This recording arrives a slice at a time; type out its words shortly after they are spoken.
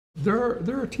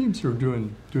There are teams who are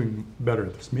doing better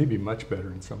at this, maybe much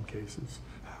better in some cases.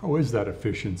 How is that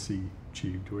efficiency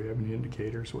achieved? Do we have any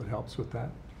indicators? What helps with that?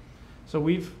 So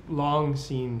we've long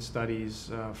seen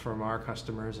studies from our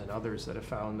customers and others that have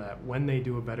found that when they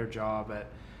do a better job at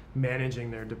managing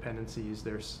their dependencies,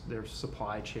 their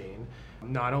supply chain,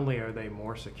 not only are they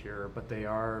more secure, but they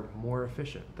are more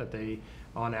efficient, that they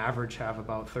on average have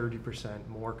about 30%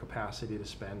 more capacity to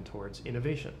spend towards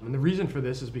innovation. And the reason for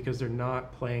this is because they're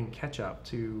not playing catch up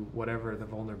to whatever the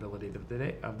vulnerability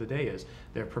of the day is.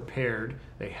 They're prepared,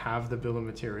 they have the bill of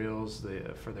materials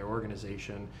for their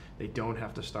organization, they don't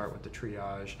have to start with the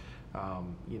triage.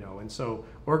 And so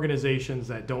organizations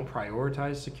that don't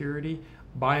prioritize security,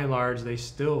 by and large, they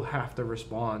still have to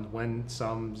respond when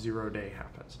some 0 day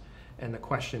happens. And the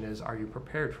question is, are you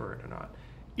prepared for it or not?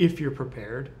 If you're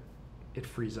prepared, it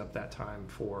frees up that time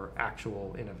for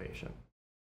actual innovation.